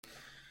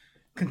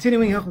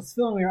Continuing Hilchos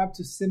Tefillin, we are up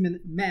to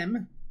Siman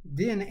Mem.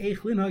 Din Eich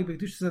Linhag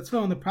B'Kedushas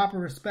Tefillin, the proper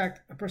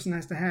respect a person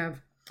has to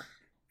have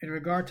in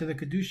regard to the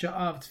Kedusha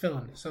of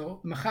Tefillin.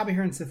 So the Mechaber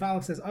here in Sif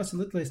Aleph says, Asa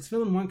Litleis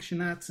Tefillin, one should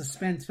not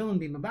suspend Tefillin,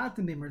 being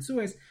Mabatim, being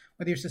Mertzues,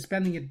 whether you're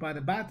suspending it by the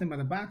batim, by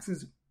the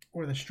boxes,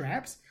 or the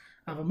straps.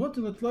 But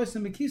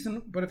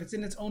if it's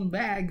in its own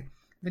bag,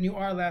 then you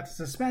are allowed to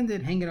suspend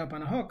it, hang it up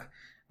on a hook,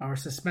 or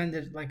suspend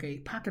it like a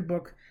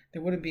pocketbook.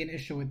 There wouldn't be an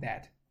issue with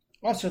that.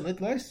 Also,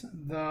 Litleis,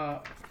 the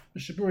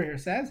Shabura here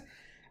says,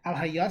 Al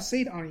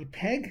Hayasid on a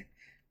peg,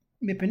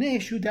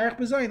 Mipenei Shu Derech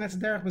B'Zayin, that's a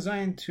Derech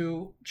B'Zayin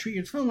to treat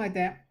your tefillin like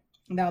that,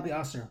 and that'll be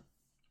Aser.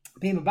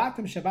 Being a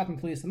batim,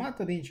 Shabbatim Tluyas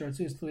Lamata, being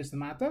Shortzuis Tluyas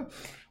Lamata,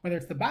 whether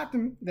it's the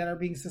batim that are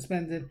being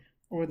suspended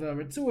or the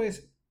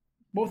Ritzuis,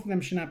 both of them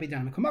should not be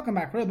done. Your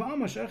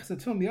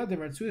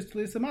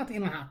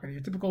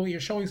typical, you're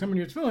showing someone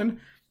your tefillin,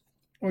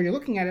 or you're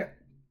looking at it,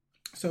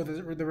 so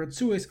the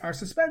Ritzuis are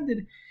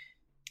suspended.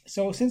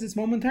 So since it's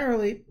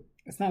momentarily,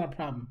 it's not a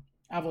problem.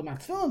 Even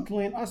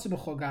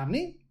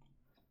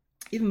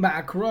by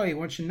akroi,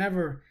 one should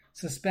never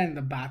suspend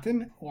the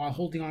batim while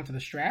holding on to the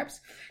straps.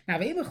 Now,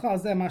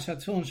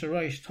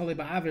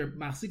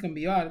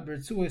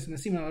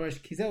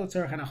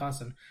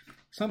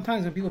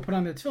 sometimes when people put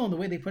on their tefillin, the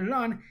way they put it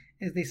on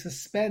is they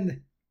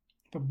suspend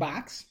the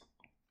box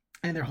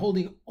and they're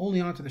holding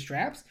only onto the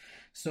straps.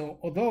 So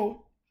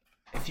although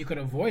if you could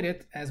avoid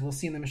it, as we'll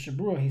see in the Mishnah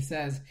Berurah, he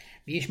says,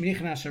 you can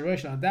put it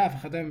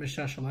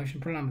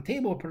on the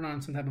table, put it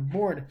on some type of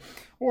board,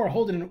 or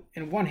hold it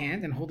in one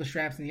hand and hold the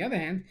straps in the other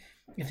hand.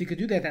 If you could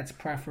do that, that's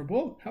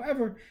preferable.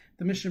 However,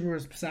 the Mishnah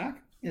Berurah's psak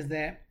is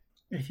that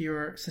if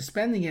you're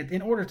suspending it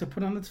in order to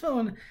put on the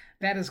tefillin,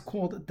 that is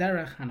called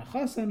derech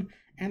hanachasan,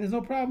 and there's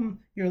no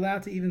problem. You're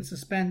allowed to even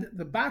suspend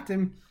the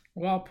batim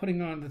while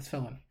putting on the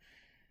tefillin.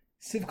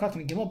 Siv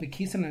katan gimel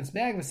b'kisan in its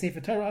bag, v'seif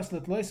Torah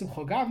aslet loisav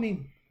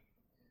chogavni.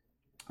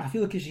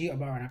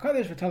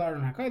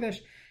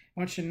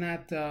 One should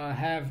not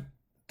have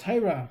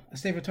Torah, a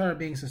seif Torah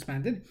being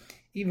suspended,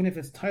 even if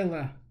it's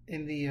Torah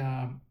in the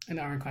Aron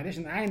Kodesh.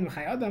 And the Ayin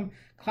v'Chai Adam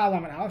Klal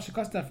Amar Al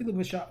Shekasta Afilu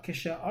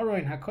Kisha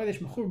Aron HaKodesh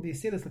Mechur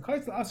B'Yisedes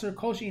L'Kodesh L'Aser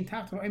Kol Shein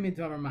Tacht V'Oimid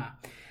D'Var Ma.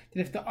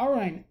 That if the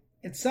Aron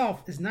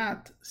itself is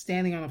not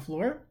standing on the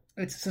floor,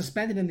 it's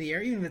suspended in the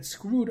air, even if it's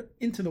screwed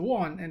into the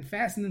wall and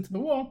fastened into the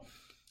wall,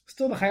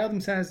 still the Chai Adam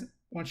says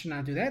one should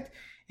not do that.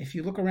 If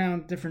you look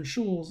around different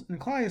shuls in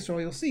Klal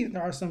Yisrael, you'll see that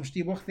there are some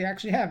shtibuch, they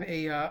actually have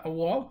a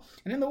wall,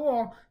 and in the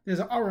wall there's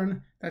an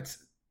aron that's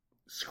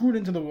screwed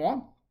into the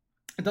wall.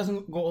 It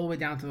doesn't go all the way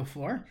down to the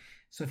floor.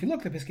 So if you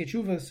look, the Piskei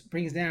Teshuvos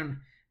brings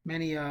down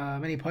many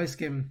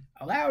poskim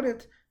allowed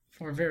it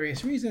for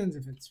various reasons,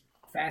 if it's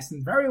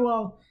fastened very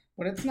well,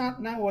 but it's not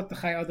what the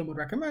Chai Adam would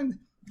recommend,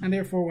 and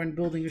therefore when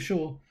building a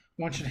shul,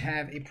 one should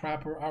have a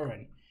proper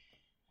aron.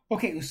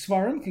 Okay,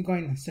 Usvarim can go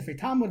in Sefer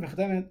Talmud,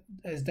 V'chadam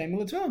as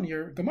Daimul Tefillin,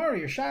 your Gemara,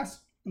 your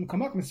Shas,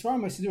 Kamak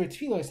Misvarim, Sidur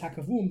Tfilos,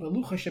 Hakavum,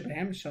 Belucha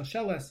Shebehem, Shal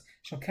Shelas,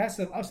 Shal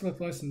Kesev, Aslet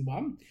Lois and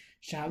Bam,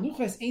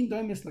 Shaluchas Ein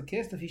Doimis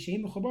Lakis, Lafi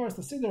Sheim Mechubaras,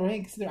 Lasidur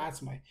Hein Kesidur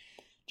Atzmai.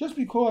 Just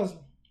because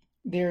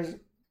there's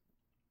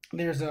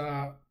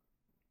a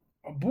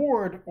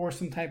board or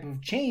some type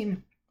of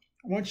chain,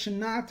 one should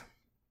not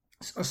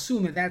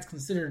assume that that's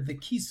considered the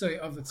kisoy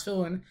of the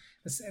tefillin.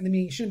 I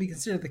mean, it shouldn't be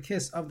considered the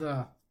kiss of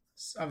the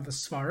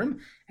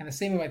svarim, and the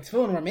same way by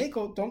tefillin or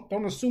meko,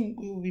 don't assume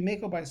it will be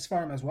meko by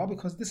svarim as well,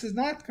 because this is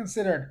not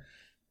considered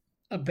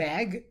a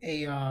bag,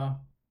 a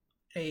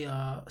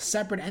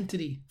separate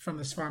entity from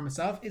the svarim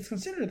itself. It's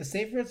considered the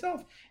sefer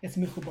itself. It's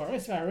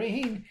mechubaris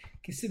v'arehin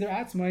kesidur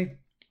atzmai.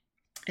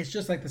 It's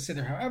just like the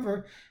siddur.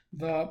 However,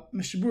 the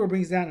Mishnah Berurah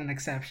brings down an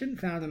exception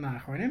found in the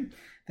Achronim.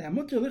 That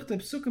mutter lichta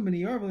psukim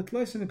b'niyar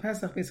v'letlois in the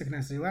Pesach Basic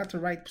Knesset. You're allowed to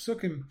write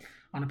psukim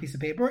on a piece of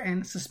paper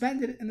and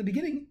suspend it in the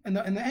beginning, in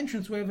the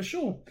entranceway of a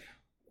shul.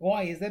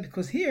 Why is that?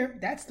 Because here,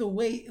 that's the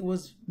way it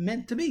was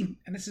meant to be,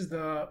 and this is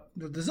the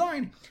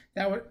design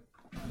that would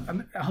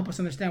help us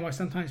understand why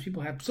sometimes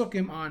people have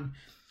psukim on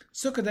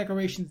sukkah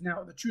decorations.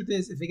 Now, the truth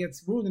is, if it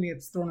gets ruined and it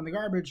gets thrown in the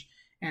garbage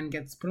and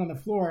gets put on the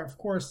floor, of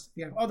course,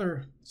 we have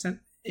other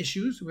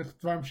issues with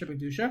Dvarim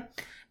Shebekdusha,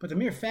 but the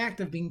mere fact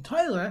of being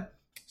toilet,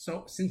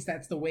 so since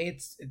that's the way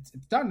it's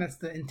done, that's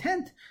the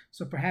intent,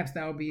 so perhaps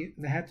that will be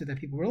the heter that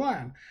people rely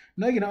on.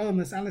 The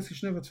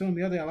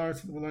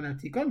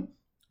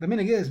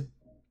minig is,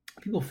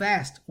 people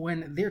fast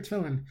when their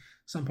tefillin,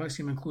 some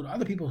poskim include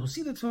other people who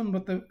see the tefillin,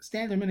 but the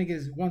standard minig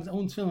is one's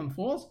own tefillin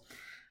falls,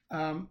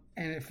 and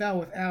it fell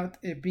without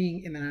it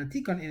being in an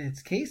antikon in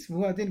its case,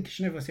 even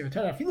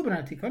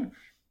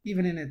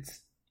in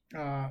its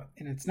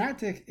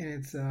natik,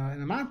 in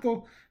the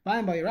matko,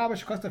 lying by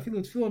Yerabash, Costa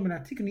Filut Film, and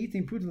Atikan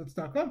eating prudent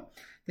tzedakah,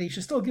 that you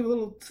should still give a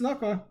little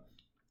tzedakah,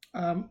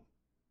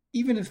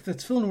 even if the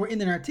tefillin were in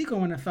the article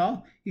when it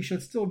fell, you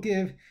should still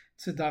give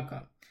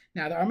tzedakah.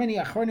 Now, there are many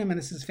achronim, and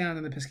this is found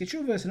in the Piskei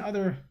Teshuvos and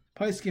other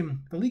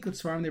poskim, the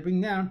Likut Svarim, they bring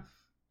down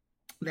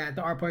that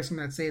there are poskim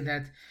that say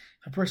that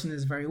a person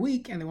is very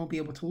weak and they won't be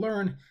able to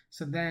learn,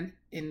 so then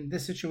in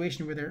this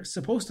situation where they're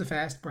supposed to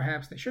fast,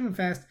 perhaps they shouldn't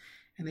fast,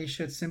 and they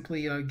should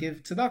simply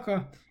give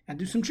tzedakah and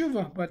do some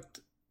tshuva. But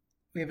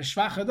we have a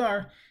shvach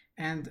hadar,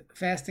 and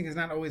fasting is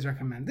not always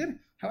recommended.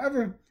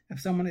 However, if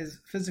someone is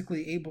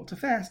physically able to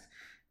fast,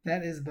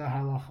 that is the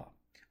halacha.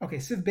 Okay,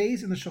 Siv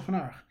Beis in the Shulchan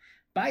Aruch.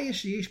 Bayis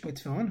sheyesh bo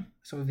tefillin.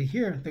 So over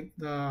here,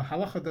 the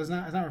halacha is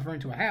not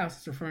referring to a house;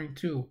 it's referring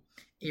to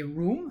a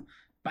room.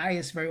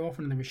 Bayis very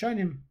often in the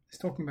Rishonim is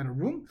talking about a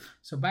room.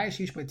 So bayis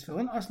sheyesh bo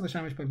tefillin, asr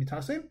l'shamish bo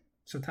mitaseh.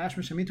 So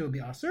tashmish hamita will be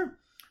asr.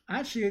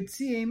 Ad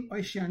sheyitziem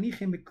oy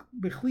she'anichem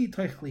b'chli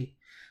toichli.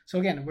 So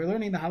again, we're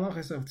learning the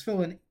halachas of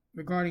tefillin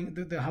regarding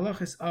the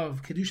halachas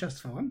of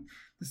kedushas tefillin.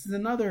 This is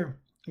another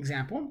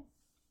example.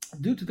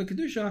 Due to the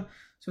kedusha,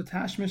 so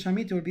tashmish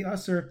hamita would be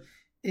asr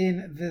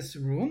in this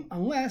room,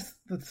 unless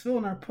the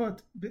tefillin are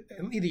put,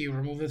 either you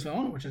remove the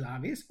tefillin, which is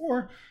obvious,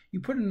 or you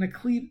put it in a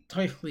kli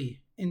toichli,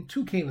 in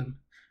two kelim,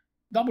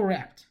 double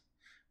wrapped.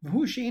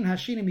 However,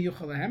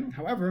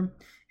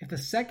 if the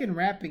second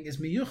wrapping is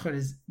miyuchad,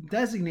 is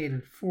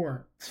designated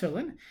for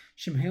tefillin,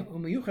 even if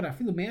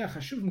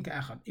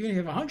you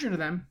have 100 of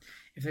them,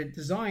 if they're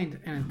designed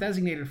and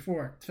designated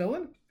for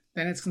tefillin,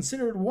 then it's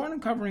considered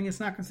one covering, it's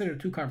not considered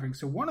two coverings.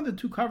 So one of the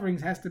two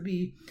coverings has to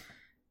be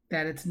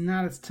that it's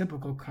not its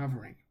typical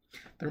covering.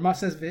 The Rama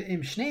says,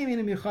 which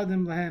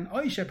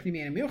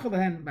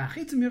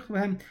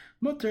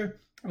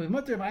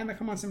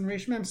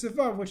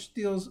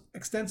deals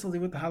extensively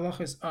with the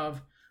halachas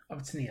of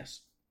tznius.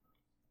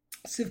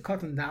 Siv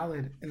Katan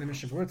Dalid in the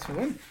Mishnah Berurah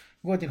Tefillin,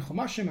 Vod in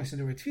Chumashim, I said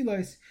the word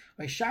Tfilos,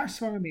 by Shar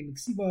Svarim, bein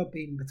Miksiba,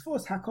 bein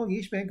Mitzvos, Hakol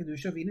Yesh Ben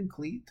Kedusha, V'inin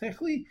Kli,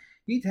 Techli.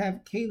 You need to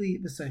have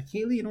Keli beside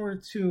Keli in order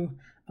to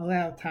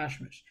allow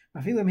Tashmish.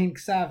 Mafilam Hin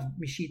Ksav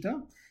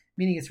Mishita,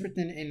 meaning it's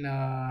written in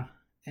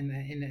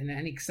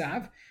any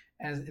Ksav,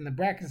 as in the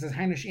bracket it says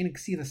Hainish in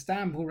Ksiva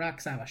Stam Hurak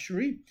Ksav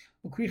Ashuri,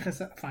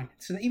 Ukrichas. Fine.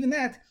 So even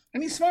that,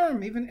 any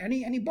Svarim, even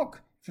any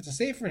book, if it's a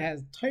sefer, it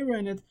has Torah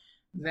in it,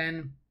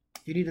 then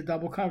you need a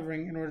double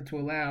covering in order to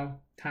allow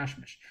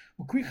tashmish.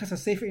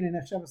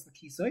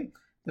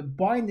 The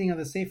binding of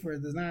the sefer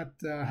does not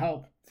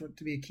help for it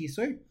to be a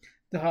kisoy.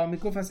 The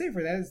hamikuf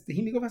sefer, that is the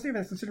himikuf sefer,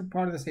 that's considered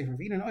part of the sefer.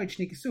 If even it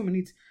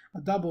needs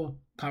a double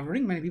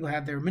covering. Many people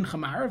have their mincha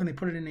marav and they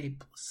put it in a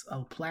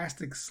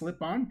plastic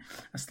slip-on,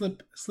 a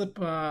slip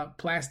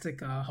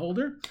plastic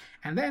holder,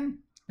 and then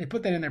they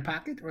put that in their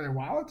pocket or their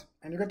wallet,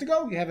 and you're good to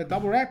go. You have a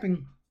double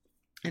wrapping,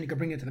 and you can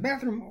bring it to the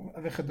bathroom.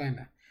 The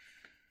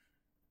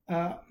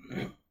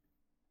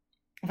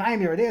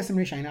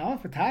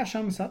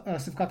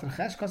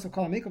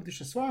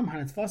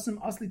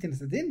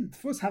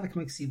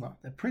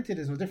printed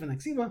is no different than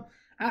ksiva.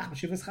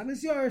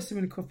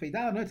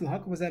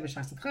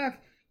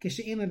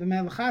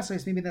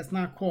 Maybe that's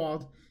not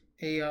called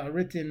a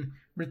written.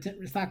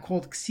 It's not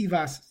called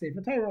ksivas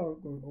sefer Torah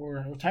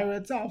or Torah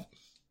itself,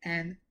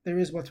 and there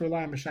is what to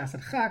rely on b'shas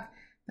adchak.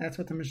 That's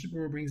what the Mishnah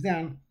Berurah brings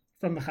down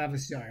from the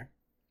Chavos Yair.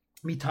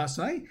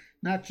 Mitasai,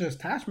 not just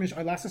tashmish,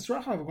 or lasas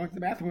rachav, going to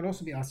the bathroom would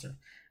also be aser.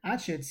 Or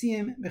you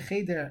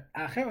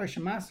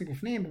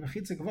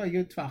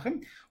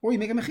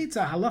make a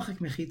mechitza, halachic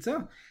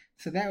mechitza,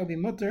 so that would be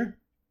mutter,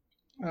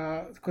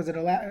 because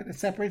it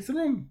separates the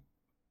room.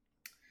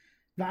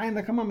 Now,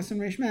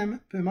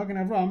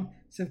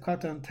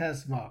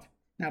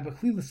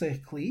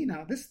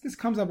 this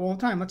comes up all the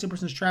time. Let's say a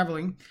person is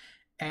traveling,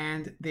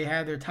 and they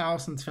have their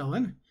towels and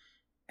tefillin,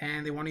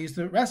 and they want to use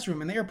the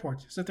restroom in the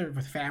airport. Sit there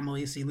with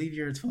family, so you leave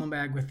your tefillin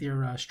bag with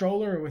your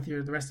stroller or with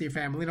the rest of your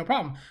family, no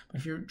problem.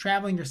 But if you're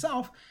traveling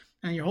yourself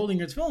and you're holding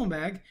your tefillin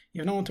bag, you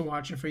have no one to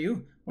watch it for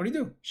you. What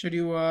do? Should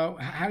you?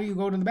 How do you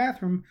go to the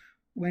bathroom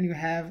when you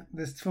have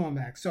this tefillin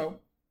bag? So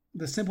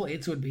the simple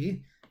eitzah would be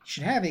you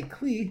should have a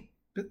kli,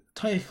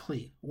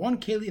 kli, one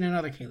keli and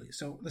another keli.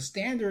 So the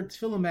standard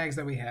tefillin bags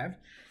that we have.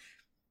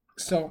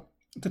 So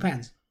it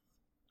depends.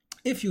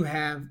 If you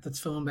have the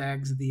tefillin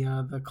bags,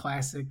 the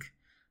classic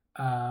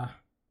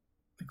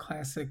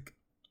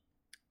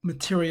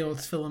material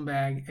tefillin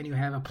bag, and you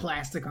have a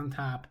plastic on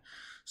top,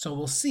 so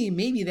we'll see,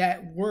 maybe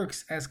that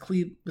works as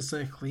kli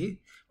b'seif kli.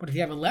 But if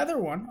you have a leather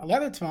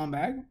tefillin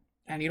bag,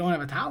 and you don't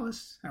have a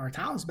talus or a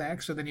talus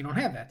bag, so then you don't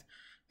have that,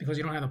 because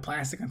you don't have the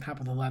plastic on top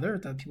of the leather.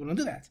 People don't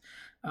do that.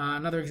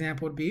 Another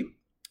example would be,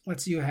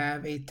 let's say you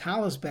have a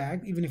talus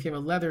bag, even if you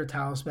have a leather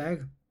talus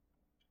bag,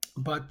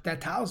 but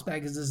that talus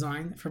bag is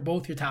designed for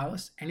both your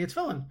talus and your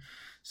tefillin.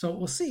 So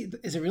we'll see,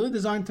 is it really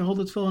designed to hold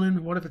the tefillin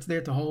in? What if it's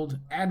there to hold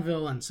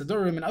Advil and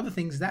Sidurim and other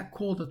things? Is that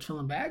called a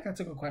tefillin bag?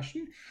 That's a good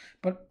question.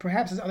 But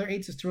perhaps there's other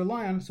eitzes to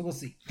rely on, so we'll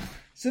see.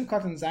 Siv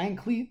Katan Zayin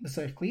Kli,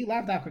 B'Seif Kli,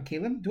 Lav Dakar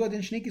Kalim, Du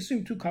Adin Shnei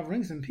Kisum, two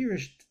coverings, and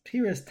Piris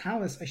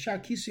Talis, Ashar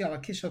Kisu Ala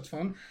Kishot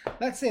Tefillin.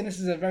 Let's say, and this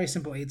is a very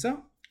simple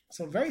eitzah.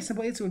 So very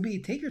simple eitzah would be,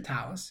 take your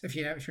talus, if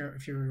you wear a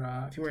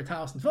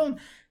talus and tefillin,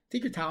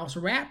 take your talus,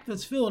 wrap the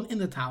tefillin in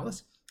the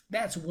talus.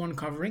 That's one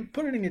covering.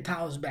 Put it in your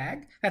talus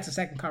bag. That's the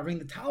second covering.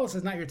 The talus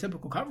is not your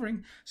typical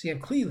covering. So you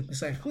have kli,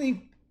 b'seif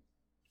kli,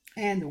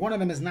 and one of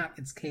them is not.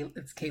 It's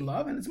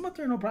kelav, and it's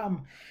mutter, no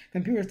problem.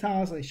 Then pure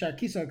talus like shar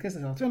kisa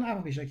kisa alton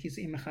aval b'shar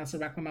kisa im mechasa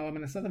raklam alam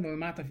and asada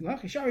v'mata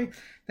filach shari.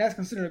 That's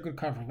considered a good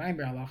covering.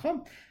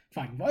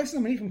 Fine. One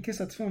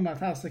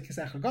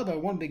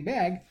big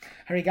bag.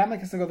 That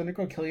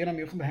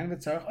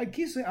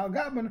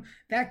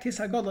kiss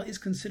hagadol is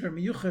considered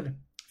miyuchad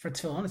for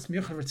tefillin. It's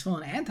miyuchad for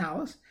tefillin and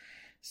talis.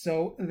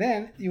 So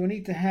then you will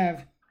need to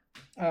have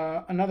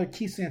another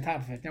kisui on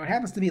top of it. Now it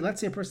happens to be,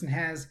 let's say a person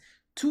has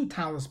 2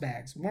 talis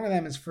bags. One of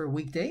them is for a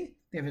weekday.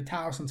 They have a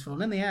talis and tefillin.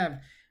 Then they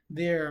have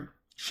their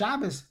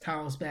Shabbos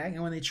talis bag,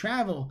 and when they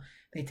travel,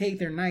 they take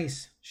their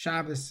nice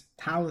Shabbos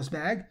talis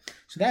bag.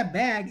 So that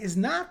bag is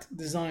not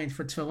designed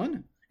for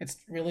tefillin.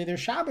 It's really their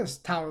Shabbos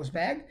talis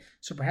bag.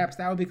 So perhaps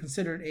that would be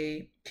considered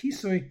a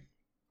kisui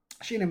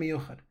shina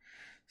miyuchad.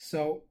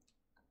 So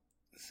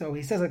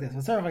he says like this: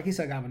 if you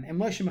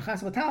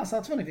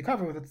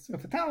cover with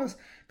the talis,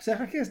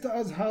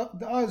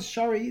 the oz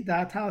shari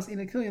the talis in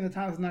a killian, the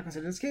talis is not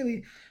considered as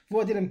keli. If you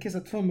have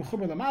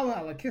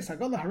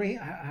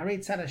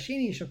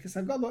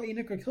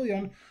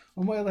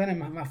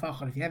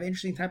an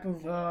interesting type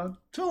of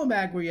tefillin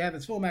bag where you have the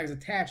tefillin bag is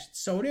attached,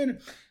 sewed in,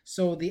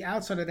 so the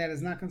outside of that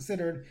is not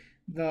considered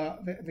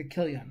the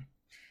killian.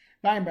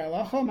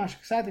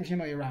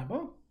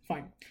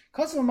 Fine.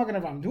 Let's say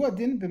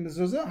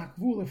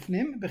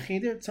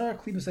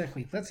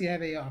you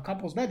have a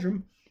couple's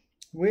bedroom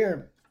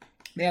where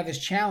they have this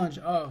challenge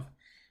of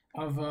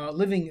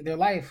living their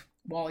life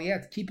while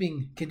yet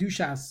keeping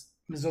kedushas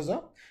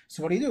mezuzah.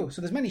 So what do?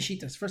 So there's many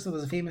shitas. First of all,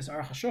 there's a famous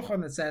Aruch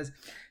HaShulchan that says,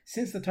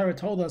 since the Torah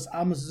told us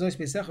al mezuzos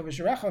beisecha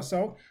v'sharecha,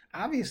 so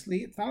obviously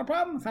it's not a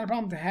problem. It's not a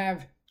problem to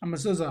have a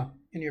mezuzah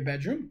in your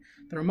bedroom.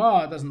 The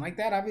Ramah doesn't like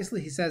that. Obviously,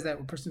 he says that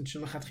a person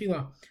should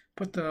lechatchila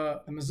put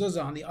the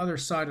mezuzah on the other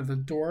side of the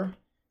door,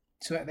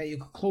 so that you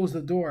could close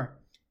the door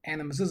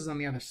and the mezuzah is on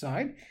the other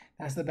side.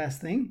 That's the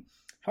best thing.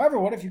 However,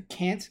 what if you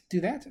can't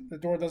do that? The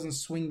door doesn't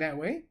swing that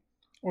way,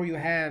 or you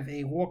have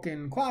a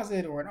walk-in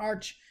closet or an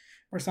arch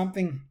or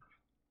something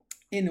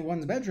in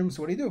one's bedroom.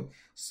 So what do?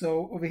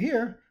 So over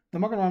here, the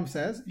Magen Avraham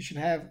says you should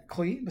have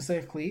kli,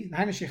 b'seif kli.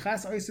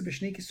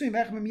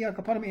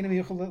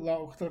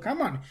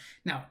 Come on.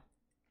 Now,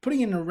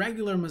 putting in a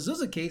regular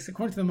mezuzah case,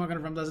 according to the Magen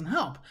Avraham, doesn't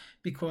help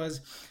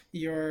because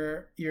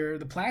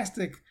the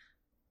plastic,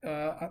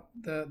 the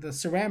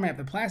saran wrap,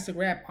 the plastic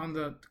wrap on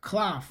the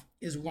cloth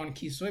is one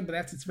kisui, but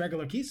that's its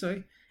regular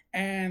kisui,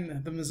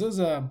 and the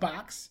mezuzah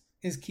box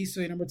is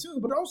kisui number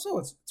 2, but also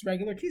it's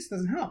regular kisui.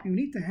 Doesn't help. You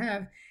need to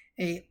have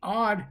a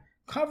odd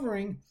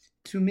covering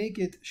to make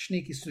it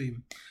shnei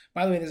kisuyim.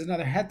 By the way, there's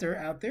another heter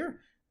out there.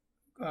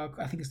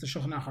 I think it's the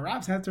Shulchan Aruch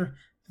Harav's heter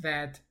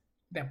that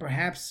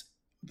perhaps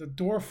the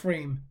door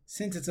frame,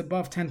 since it's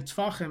above 10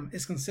 tefachim,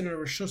 is considered a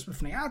reshus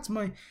b'fnei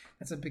atzmai.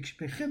 That's a big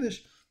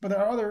chiddush. But there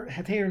are other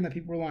heterim that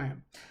people rely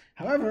on.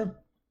 However,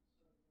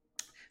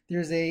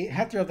 there's a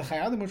heter of the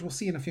Chayadim, which we'll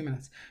see in a few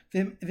minutes.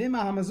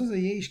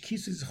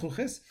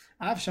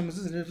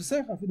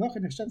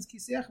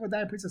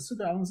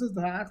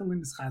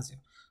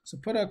 So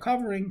put a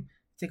covering,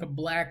 take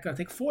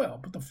foil,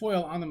 put the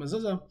foil on the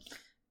mezuzah,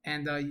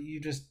 and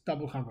you just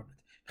double cover it.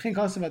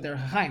 It's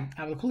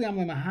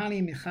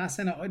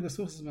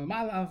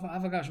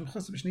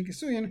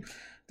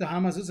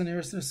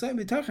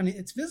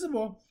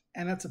visible,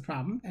 and that's a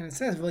problem. And it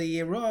says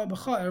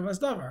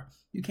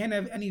you can't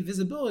have any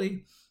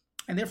visibility,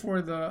 and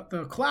therefore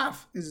the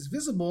cloth is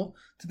visible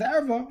to the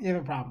erva. You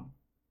have a problem.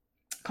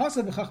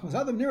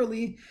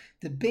 Nearly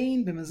the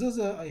bain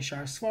b'mezuzah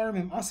aishar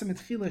svarim asim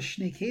etchila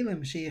shnei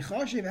kelim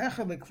sheyechashiv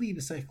echad lekli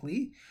b'seif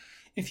kli.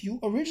 If you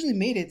originally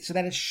made it so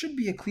that it should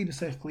be a kli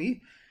b'seif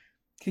kli,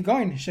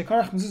 kigoin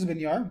shekarach mezuzah ben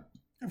yar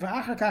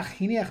v'achar kach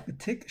hiniach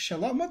b'tik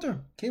shalom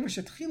mutter kever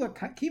shetchila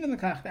kiven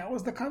lekach. That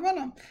was the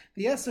kavana.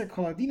 The yeser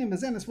kol adina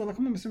mezen is for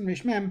lakamim b'sim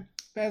rishmem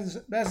be'ez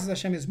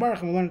Hashem yisbarach,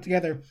 and we'll learn it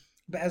together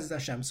be'ez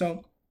Hashem.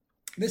 So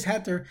this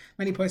heter,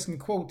 many places can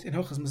quote in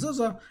Hilchos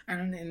Mezuzah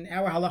and in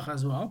our halacha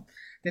as well,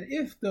 that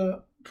if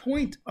the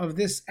point of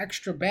this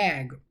extra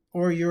bag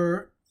or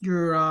your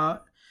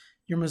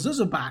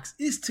mezuzah box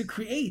is to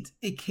create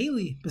a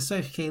keli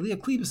b'seif keli, a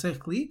kli b'seif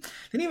kli,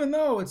 then even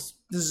though it's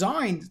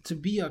designed to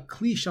be a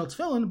kli shel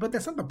tefillin, but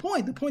that's not the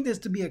point. The point is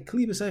to be a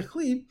kli b'seif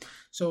kli.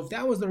 So if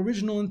that was the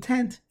original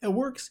intent, it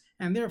works,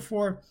 and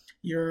therefore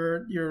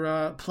your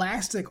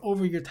plastic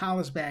over your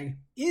talis bag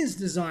is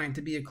designed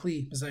to be a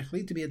kli b'seif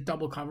kli, to be a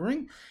double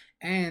covering.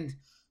 And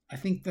I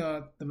think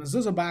the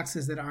mezuzah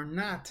boxes that are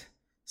not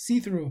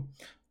see-through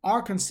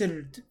are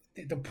considered,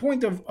 the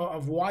point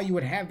of why you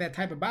would have that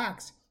type of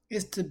box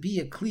is to be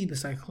a kli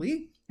b'seif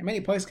kli, and many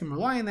places can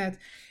rely on that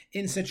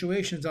in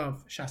situations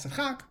of shasat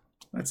chak,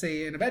 let's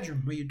say in a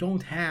bedroom where you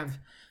don't have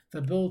the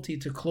ability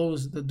to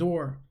close the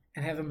door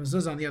and have the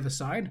mezuzah on the other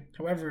side.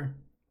 However,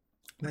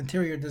 the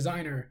interior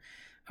designer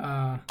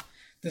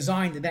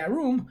designed that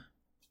room,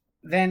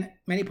 then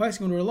many places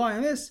can rely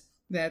on this,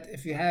 that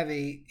if you have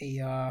a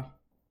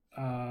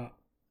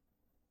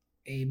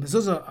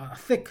mezuzah, a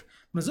thick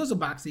mezuzah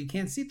box that you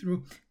can't see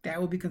through, that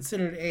will be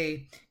considered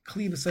a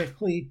kli b'seif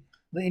kli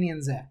le'inyan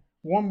zeh.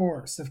 One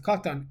more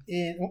sefkatan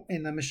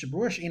in the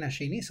Mishabrush in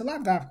Hasheni. So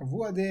lav davka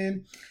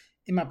vuadin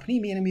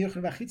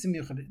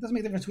It doesn't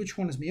make a difference which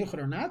one is miyuchad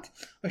or not.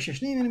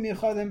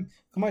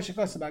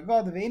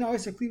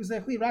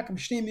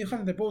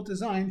 They're both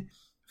designed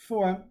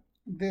for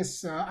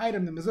this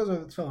item, the mezuzah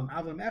of the tefillin.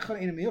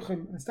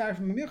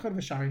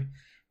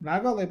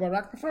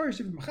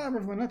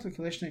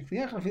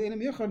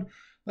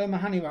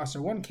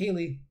 One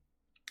keli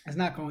is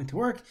not going to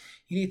work.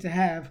 You need to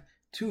have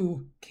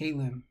two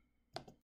kelim.